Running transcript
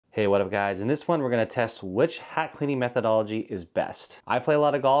Hey, what up guys? In this one, we're gonna test which hat cleaning methodology is best. I play a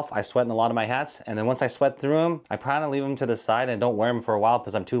lot of golf, I sweat in a lot of my hats, and then once I sweat through them, I kind of leave them to the side and don't wear them for a while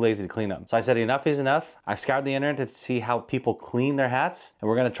because I'm too lazy to clean them. So I said enough is enough. I scoured the internet to see how people clean their hats, and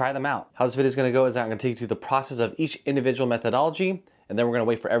we're gonna try them out. How this video is gonna go is I'm gonna take you through the process of each individual methodology, and then we're gonna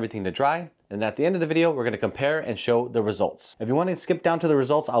wait for everything to dry. And at the end of the video, we're gonna compare and show the results. If you want to skip down to the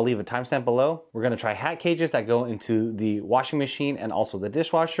results, I'll leave a timestamp below. We're gonna try hat cages that go into the washing machine and also the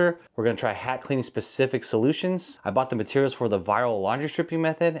dishwasher. We're gonna try hat cleaning specific solutions. I bought the materials for the viral laundry stripping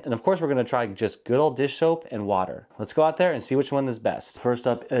method. And of course, we're gonna try just good old dish soap and water. Let's go out there and see which one is best. First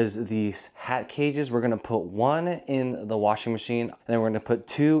up is these hat cages. We're gonna put one in the washing machine, and then we're gonna put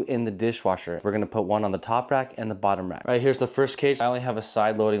two in the dishwasher. We're gonna put one on the top rack and the bottom rack. All right, here's the first cage. I only have a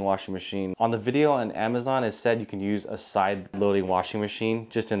side loading washing machine. On the video on Amazon, it said you can use a side loading washing machine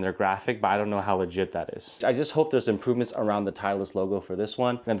just in their graphic, but I don't know how legit that is. I just hope there's improvements around the Titleist logo for this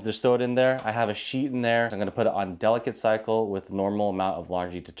one. I'm gonna just throw it in there. I have a sheet in there. I'm gonna put it on delicate cycle with normal amount of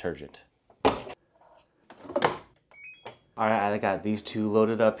laundry detergent. All right, I got these two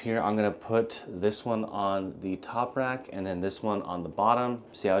loaded up here. I'm gonna put this one on the top rack and then this one on the bottom.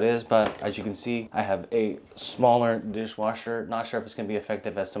 See how it is, but as you can see, I have a smaller dishwasher. Not sure if it's gonna be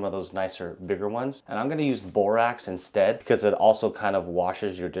effective as some of those nicer, bigger ones. And I'm gonna use borax instead because it also kind of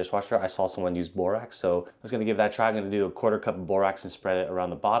washes your dishwasher. I saw someone use borax, so I was gonna give that a try. I'm gonna do a 1/4 cup of borax and spread it around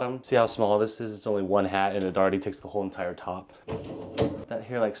the bottom. See how small this is? It's only one hat and it already takes the whole entire top. That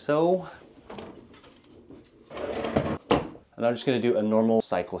here like so. And I'm just gonna do a normal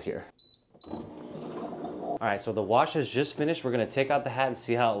cycle here. All right, so the wash is just finished. We're gonna take out the hat and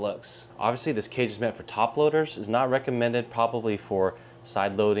see how it looks. Obviously, this cage is meant for top loaders. It's not recommended probably for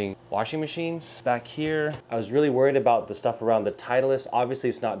side loading washing machines. Back here, I was really worried about the stuff around the Titleist. Obviously,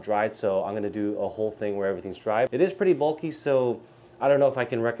 it's not dried, so I'm gonna do a whole thing where everything's dry. It is pretty bulky, so I don't know if I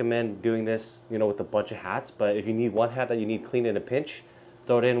can recommend doing this, with a bunch of hats, but if you need one hat that you need cleaned in a pinch,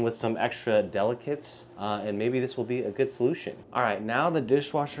 throw it in with some extra delicates, and maybe this will be a good solution. All right, now the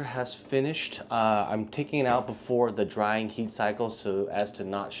dishwasher has finished. I'm taking it out before the drying heat cycle so as to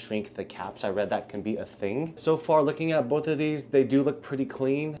not shrink the caps. I read that can be a thing. So far, looking at both of these, they do look pretty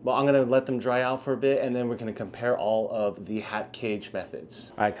clean, but I'm gonna let them dry out for a bit, and then we're gonna compare all of the hat cage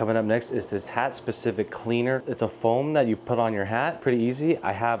methods. All right, coming up next is this hat specific cleaner. It's a foam that you put on your hat, pretty easy.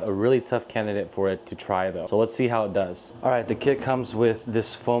 I have a really tough candidate for it to try though. So let's see how it does. All right, the kit comes with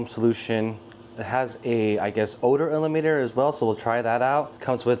this foam solution. It has a, I guess, odor eliminator as well, so we'll try that out.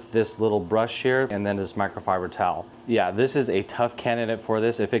 Comes with this little brush here and then this microfiber towel. Yeah, this is a tough candidate for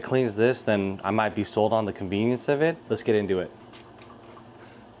this. If it cleans this, then I might be sold on the convenience of it. Let's get into it.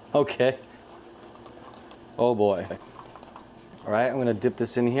 Okay. Oh boy. All right, I'm gonna dip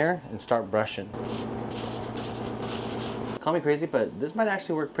this in here and start brushing. Call me crazy, but this might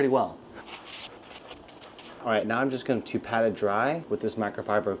actually work pretty well. All right, now I'm just going to pat it dry with this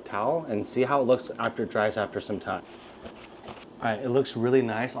microfiber towel and see how it looks after it dries after some time. All right, it looks really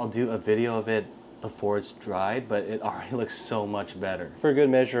nice. I'll do a video of it before it's dried, but it already looks so much better. For good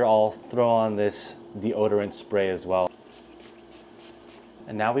measure, I'll throw on this deodorant spray as well.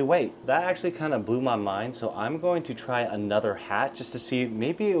 And now we wait. That actually kind of blew my mind, so I'm going to try another hat just to see,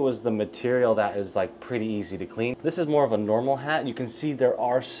 maybe it was the material that is like pretty easy to clean. This is more of a normal hat. You can see there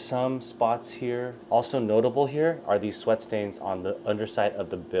are some spots here. Also notable here are these sweat stains on the underside of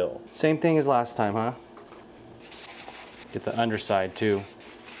the bill. Same thing as last time, huh? Get the underside too.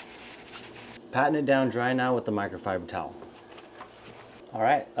 Patting it down dry now with the microfiber towel. All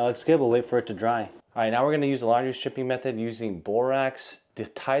right, that looks good. We'll wait for it to dry. All right, now we're gonna use the laundry stripping method using borax,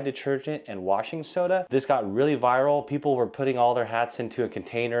 Tide detergent, and washing soda. This got really viral. People were putting all their hats into a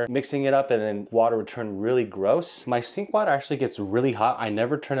container, mixing it up, and then water would turn really gross. My sink water actually gets really hot. I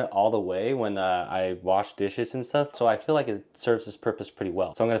never turn it all the way when I wash dishes and stuff, so I feel like it serves this purpose pretty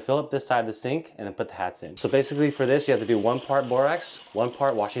well. So I'm gonna fill up this side of the sink and then put the hats in. So basically for this, you have to do 1 part borax, 1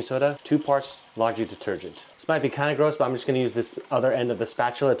 part washing soda, 2 parts laundry detergent. This might be kind of gross, but I'm just gonna use this other end of the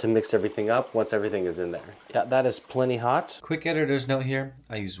spatula to mix everything up once everything is in there. Yeah, that is plenty hot. Quick editor's note here.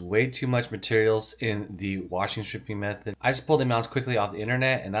 I use way too much materials in the washing stripping method. I just pulled the amounts quickly off the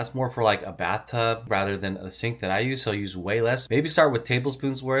internet, and that's more for like a bathtub rather than a sink that I use, so I use way less. Maybe start with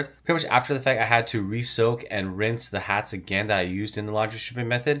tablespoons worth. Pretty much after the fact, I had to re-soak and rinse the hats again that I used in the laundry stripping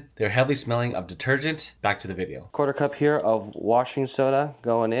method. They're heavily smelling of detergent. Back to the video. 1/4 cup here of washing soda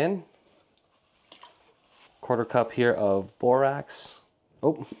going in. 1/4 cup here of borax.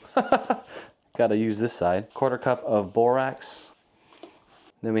 Oh, gotta use this side. 1/4 cup of borax.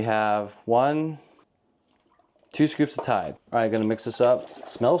 Then we have 2 scoops of Tide. All right, gonna mix this up. It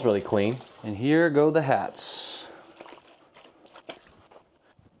smells really clean. And here go the hats.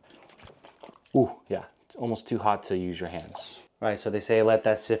 Ooh, yeah, it's almost too hot to use your hands. All right, so they say let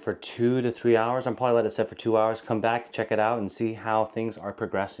that sit for 2 to 3 hours. I'm probably let it sit for 2 hours. Come back, check it out, and see how things are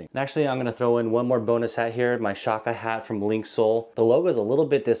progressing. And actually, I'm gonna throw in one more bonus hat here, my Shaka hat from Link Soul. The logo is a little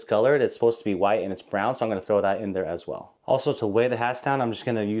bit discolored. It's supposed to be white and it's brown, so I'm gonna throw that in there as well. Also, to weigh the hats down, I'm just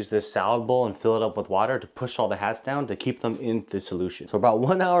gonna use this salad bowl and fill it up with water to push all the hats down to keep them in the solution. So about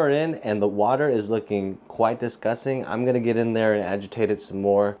 1 hour in, and the water is looking quite disgusting. I'm gonna get in there and agitate it some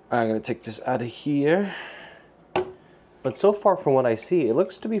more. I'm gonna take this out of here. But so far from what I see, it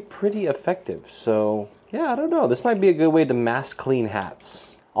looks to be pretty effective. So yeah, I don't know. This might be a good way to mass clean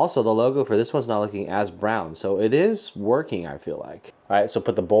hats. Also, the logo for this one's not looking as brown, so it is working, I feel like. All right, so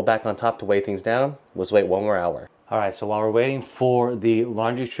put the bowl back on top to weigh things down. Let's wait 1 more hour. All right, so while we're waiting for the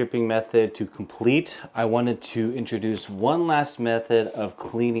laundry stripping method to complete, I wanted to introduce one last method of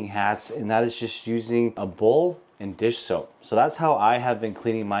cleaning hats, and that is just using a bowl and dish soap. So that's how I have been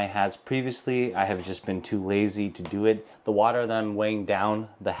cleaning my hats previously. I have just been too lazy to do it. The water that I'm weighing down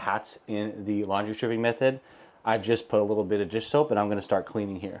the hats in the laundry stripping method, I've just put a little bit of dish soap and I'm gonna start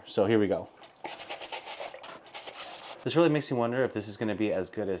cleaning here. So here we go. This really makes me wonder if this is gonna be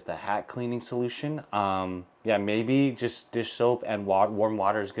as good as the hat cleaning solution. Yeah, maybe just dish soap and warm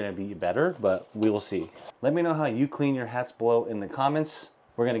water is gonna be better, but we will see. Let me know how you clean your hats below in the comments.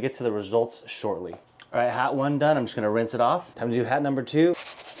 We're gonna get to the results shortly. All right, hat 1 done. I'm just gonna rinse it off. Time to do hat number 2.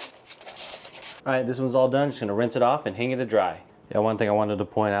 All right, this one's all done. Just gonna rinse it off and hang it to dry. Yeah, one thing I wanted to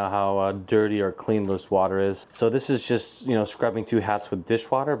point out how dirty or clean this water is. So this is just, you know, scrubbing 2 hats with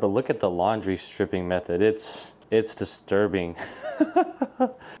dishwater, but look at the laundry stripping method. It's disturbing.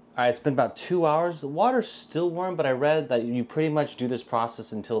 All right, it's been about 2 hours. The water's still warm, but I read that you pretty much do this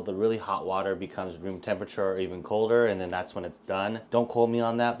process until the really hot water becomes room temperature or even colder, and then that's when it's done. Don't quote me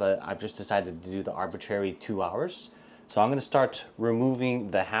on that, but I've just decided to do the arbitrary 2 hours. So I'm gonna start removing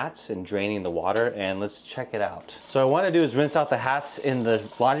the hats and draining the water, and let's check it out. So what I wanna do is rinse out the hats in the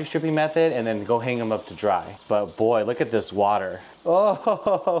laundry stripping method and then go hang them up to dry. But boy, look at this water.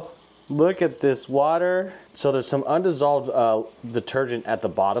 Oh, look at this water. So there's some undissolved detergent at the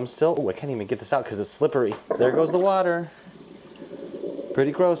bottom still. Oh, I can't even get this out because it's slippery. There goes the water.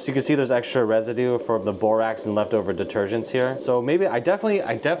 Pretty gross. You can see there's extra residue from the borax and leftover detergents here. So maybe I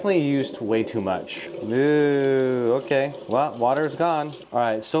definitely used way too much. Ooh, okay. Well, water's gone. All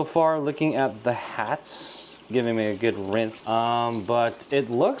right, so far looking at the hats, giving me a good rinse. But it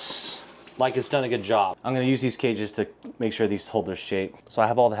looks like it's done a good job. I'm gonna use these cages to make sure these hold their shape. So I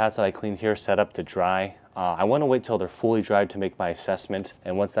have all the hats that I cleaned here set up to dry. I wanna wait till they're fully dried to make my assessment.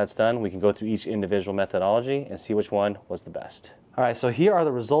 And once that's done, we can go through each individual methodology and see which one was the best. All right, so here are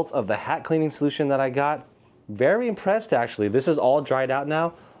the results of the hat cleaning solution that I got. Very impressed actually. This is all dried out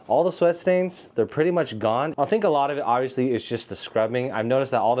now. All the sweat stains, they're pretty much gone. I think a lot of it obviously is just the scrubbing. I've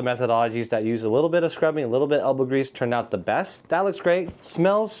noticed that all the methodologies that use a little bit of scrubbing, a little bit of elbow grease turned out the best. That looks great.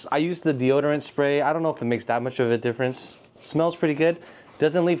 Smells, I used the deodorant spray. I don't know if it makes that much of a difference. Smells pretty good.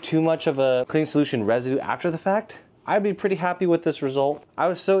 Doesn't leave too much of a cleaning solution residue after the fact. I'd be pretty happy with this result. I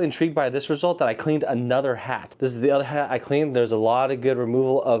was so intrigued by this result that I cleaned another hat. This is the other hat I cleaned. There's a lot of good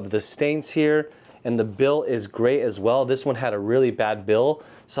removal of the stains here, and the bill is great as well. This one had a really bad bill.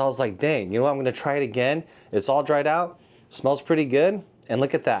 So I was like, dang, you know what? I'm gonna try it again. It's all dried out, smells pretty good, and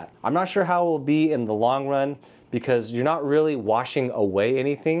look at that. I'm not sure how it will be in the long run because you're not really washing away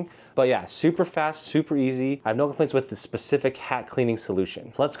anything. But yeah, super fast, super easy. I have no complaints with the specific hat cleaning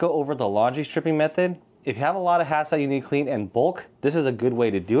solution. So let's go over the laundry stripping method. If you have a lot of hats that you need to clean in bulk, this is a good way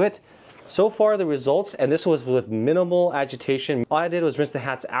to do it. So far the results, and this was with minimal agitation. All I did was rinse the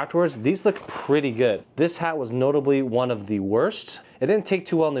hats afterwards. These look pretty good. This hat was notably one of the worst. It didn't take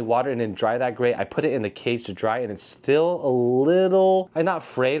too well in the water and didn't dry that great. I put it in the cage to dry and it's still a little, I'm not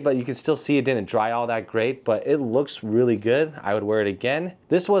frayed, but you can still see it didn't dry all that great, but it looks really good. I would wear it again.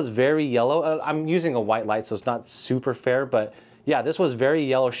 This was very yellow. I'm using a white light, so it's not super fair, but yeah, this was very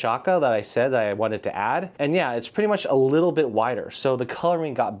yellow Shaka that I said that I wanted to add. And yeah, it's pretty much a little bit wider. So the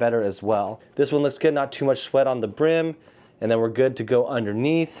coloring got better as well. This one looks good, not too much sweat on the brim. And then we're good to go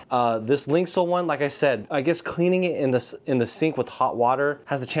underneath. This Link Soul one, like I said, I guess cleaning it in the sink with hot water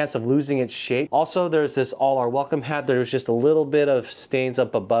has the chance of losing its shape. Also, there's this All Are Welcome hat. There's just a little bit of stains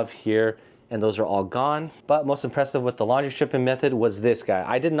up above here, and those are all gone. But most impressive with the laundry stripping method was this guy.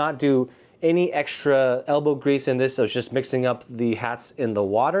 I did not do any extra elbow grease in this. I was just mixing up the hats in the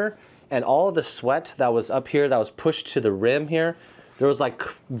water, and all of the sweat that was up here that was pushed to the rim here, there was like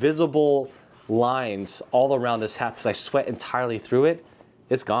visible lines all around this hat because I sweat entirely through it.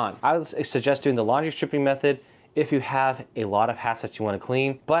 It's gone. I would suggest doing the laundry stripping method if you have a lot of hats that you want to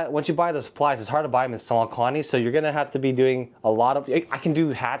clean. But once you buy the supplies, it's hard to buy them in small quantities, so you're gonna have to be doing a lot of, I can do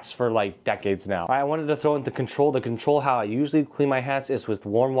hats for like decades now. I wanted to throw in the control. The control, how I usually clean my hats is with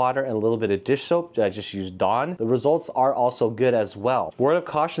warm water and a little bit of dish soap. I just use Dawn. The results are also good as well. Word of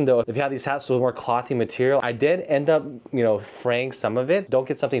caution though, if you have these hats with more clothy material, I did end up, fraying some of it. Don't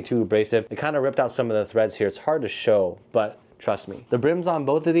get something too abrasive. It kind of ripped out some of the threads here. It's hard to show, but trust me. The brims on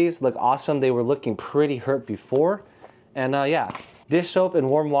both of these look awesome. They were looking pretty hurt before. And yeah, dish soap and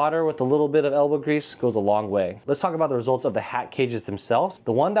warm water with a little bit of elbow grease goes a long way. Let's talk about the results of the hat cages themselves.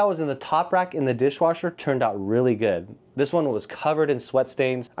 The one that was in the top rack in the dishwasher turned out really good. This one was covered in sweat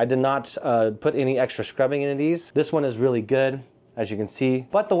stains. I did not put any extra scrubbing into these. This one is really good, as you can see.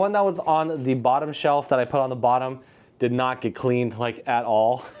 But the one that was on the bottom shelf that I put on the bottom did not get cleaned like at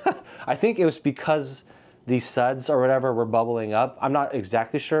all. I think it was because the suds or whatever were bubbling up. I'm not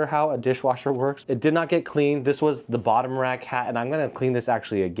exactly sure how a dishwasher works. It did not get cleaned. This was the bottom rack hat, and I'm gonna clean this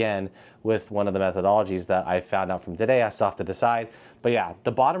actually again with one of the methodologies that I found out from today. I still have to decide. But yeah,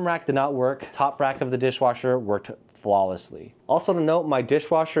 the bottom rack did not work. Top rack of the dishwasher worked flawlessly. Also to note, my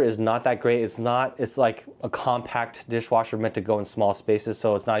dishwasher is not that great. It's like a compact dishwasher meant to go in small spaces,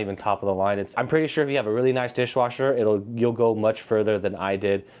 so it's not even top of the line. I'm pretty sure if you have a really nice dishwasher, you'll go much further than I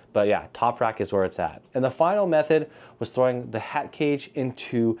did. But yeah, top rack is where it's at. And the final method was throwing the hat cage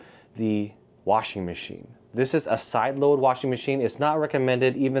into the washing machine. This is a side load washing machine. It's not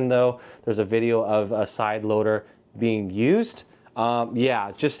recommended, even though there's a video of a side loader being used.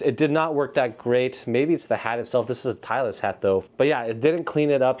 Yeah, it did not work that great. Maybe it's the hat itself. This is a tierless hat though. But yeah, it didn't clean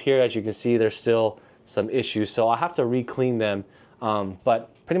it up here. As you can see, there's still some issues. So I'll have to re-clean them.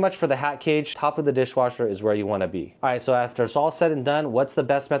 But pretty much for the hat cage, top of the dishwasher is where you want to be. All right, so after it's all said and done, what's the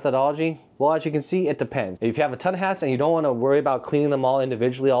best methodology? Well, as you can see, it depends. If you have a ton of hats and you don't want to worry about cleaning them all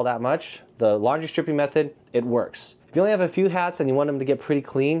individually all that much, the laundry stripping method, it works. If you only have a few hats and you want them to get pretty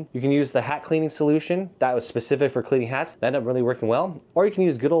clean, you can use the hat cleaning solution that was specific for cleaning hats. That ended up really working well. Or you can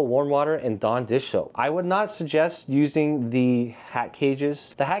use good old warm water and Dawn dish soap. I would not suggest using the hat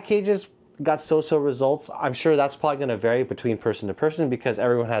cages. The hat cages got so-so results. I'm sure that's probably going to vary between person to person because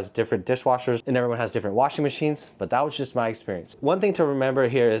everyone has different dishwashers and everyone has different washing machines, but that was just my experience. One thing to remember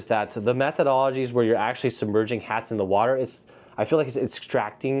here is that the methodologies where you're actually submerging hats in the water, I feel like it's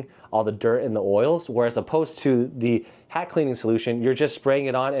extracting all the dirt and the oils, whereas opposed to the hat cleaning solution, you're just spraying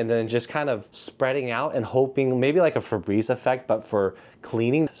it on and then just kind of spreading out and hoping, maybe like a Febreze effect, but for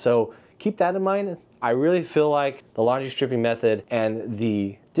cleaning. So keep that in mind. I really feel like the laundry stripping method and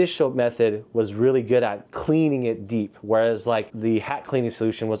the dish soap method was really good at cleaning it deep, whereas like the hat cleaning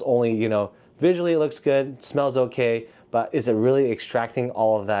solution was only, visually it looks good, smells okay, but is it really extracting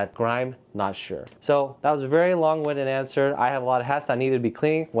all of that grime? Not sure. So that was a very long-winded answer. I have a lot of hats that needed to be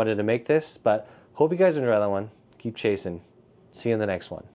cleaned, wanted to make this, but hope you guys enjoy that one. Keep chasing. See you in the next one.